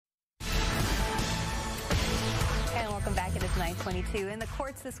Welcome back. It is 9:22. In the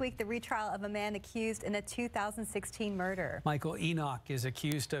courts this week, the retrial of a man accused in a 2016 murder. Michael Enoch is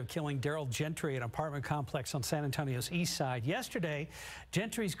accused of killing Daryl Gentry at an apartment complex on San Antonio's east side. Yesterday,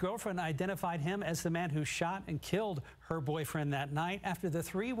 Gentry's girlfriend identified him as the man who shot and killed her boyfriend that night after the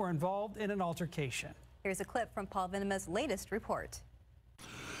three were involved in an altercation. Here's a clip from Paul Venema's latest report.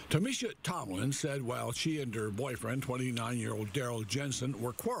 Tamisha Tomlin said while she and her boyfriend, 29-year-old Daryl Jensen,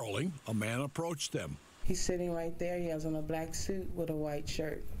 were quarreling, a man approached them. He's sitting right there. He has on a black suit with a white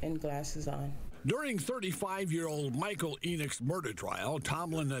shirt and glasses on. During 35-year-old Michael Enoch's murder trial,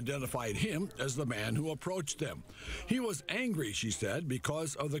 Tomlin identified him as the man who approached them. He was angry, she said,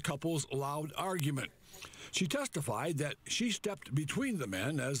 because of the couple's loud argument. She testified that she stepped between the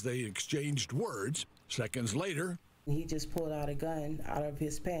men as they exchanged words. Seconds later, he just pulled out a gun out of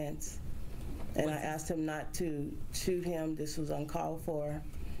his pants, and I asked him not to shoot him. This was uncalled for.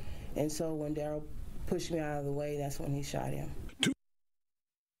 And so when Daryl pushed me out of the way, that's when he shot him.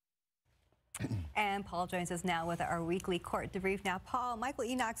 And Paul joins us now with our weekly court debrief. Now, Paul, Michael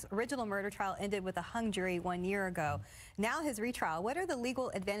Enoch's original murder trial ended with a hung jury 1 year ago. Now his retrial. What are the legal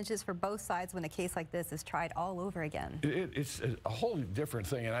advantages for both sides when a case like this is tried all over again? It's a whole different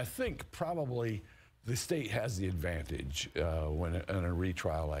thing, and I think probably the state has the advantage when in a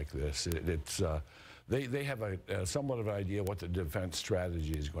retrial like this. They have a somewhat of an idea what the defense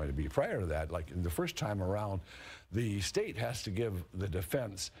strategy is going to be. Prior to that, like in the first time around, the state has to give the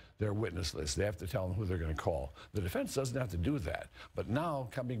defense their witness list. They have to tell them who they're going to call. The defense doesn't have to do that. But now,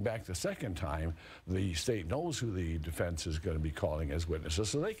 coming back the second time, the state knows who the defense is going to be calling as witnesses,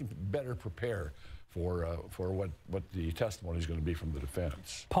 so they can better prepare for what the testimony is going to be from the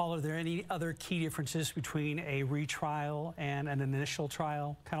defense. Paul, are there any other key differences between a retrial and an initial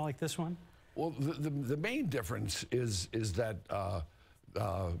trial, kind of like this one? Well, the main difference is that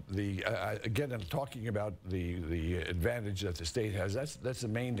again, I'm talking about the advantage that the state has. That's the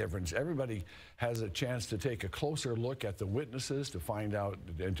main difference. Everybody has a chance to take a closer look at the witnesses to find out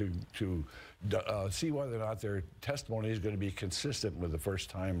and to see whether or not their testimony is going to be consistent with the first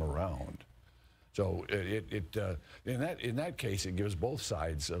time around. So in that case, it gives both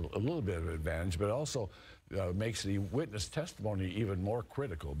sides a little bit of advantage, but also makes the witness testimony even more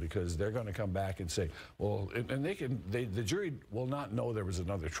critical, because they're going to come back and say, well, and the jury will not know there was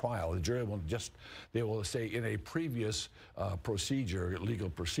another trial. The jury will they will say, in a previous legal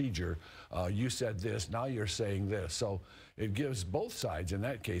procedure, you said this, now you're saying this. So it gives both sides in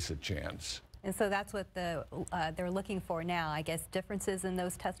that case a chance. And so that's what they're looking for now, I guess, differences in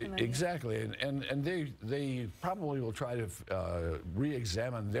those testimonies? Exactly, and they probably will try to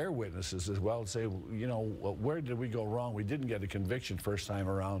re-examine their witnesses as well and say, you know, where did we go wrong? We didn't get a conviction first time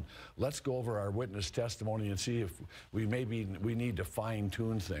around. Let's go over our witness testimony and see if we need to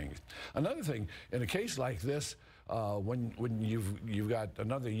fine-tune things. Another thing, in a case like this, when you've got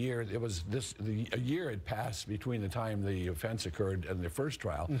another year, a year had passed between the time the offense occurred and the first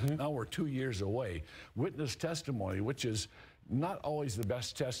trial. Now we're 2 years away. Witness testimony, which is not always the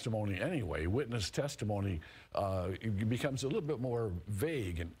best testimony anyway. Witness testimony becomes a little bit more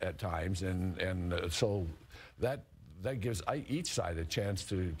vague at times, and so that gives each side a chance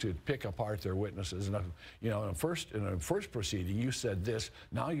to pick apart their witnesses. And you know, in a first proceeding, you said this.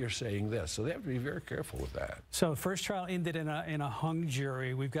 Now you're saying this. So they have to be very careful with that. So first trial ended in a hung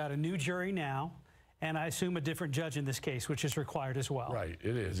jury. We've got a new jury now, and I assume a different judge in this case, which is required as well. Right,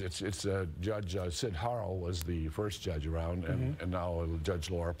 it is. It's Judge Sid Harrell was the first judge around, and now Judge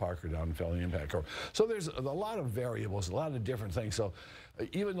Laura Parker down in Felony Impact Court. So there's a lot of variables, a lot of different things. So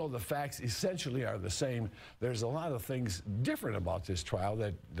even though the facts essentially are the same, there's a lot of things different about this trial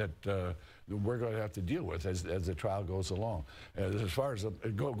that we're going to have to deal with as the trial goes along. As far as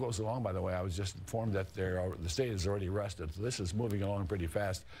it goes along, by the way, I was just informed that the state has already arrested. So this is moving along pretty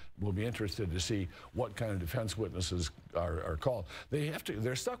fast. We'll be interested to see what kind of defense witnesses are called.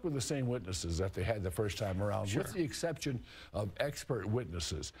 They're stuck with the same witnesses that they had the first time around, with the exception of expert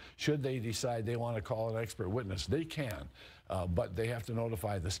witnesses. Should they decide they want to call an expert witness, they can. But they have to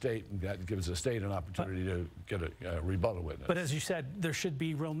notify the state, and that gives the state an opportunity to get a rebuttal witness. But as you said, there should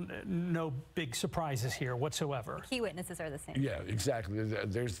be no big surprises here whatsoever. The key witnesses are the same. Yeah, exactly.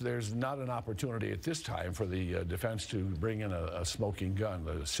 There's not an opportunity at this time for the defense to bring in a smoking gun,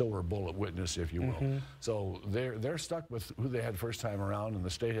 a silver bullet witness, if you will. So they're stuck with who they had first time around, and the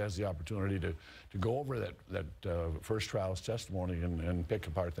state has the opportunity to go over that first trial's testimony and pick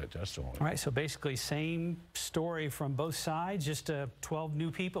apart that testimony. All right, so basically same story from both sides, just 12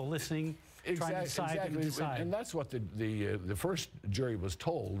 new people listening trying to decide and decide. And that's what the first jury was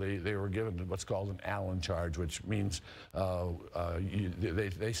told. They were given what's called an Allen charge, which means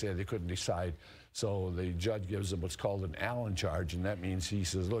they said they couldn't decide. So the judge gives them what's called an Allen charge, and that means he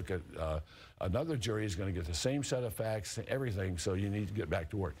says, look, another jury is going to get the same set of facts, everything, so you need to get back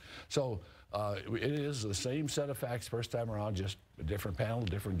to work. So it is the same set of facts first time around, just a different panel,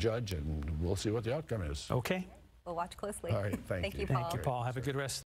 different judge, and we'll see what the outcome is. Okay. We'll watch closely. All right, thank you. Thank you, Paul. Thank you, Paul. Have a good rest.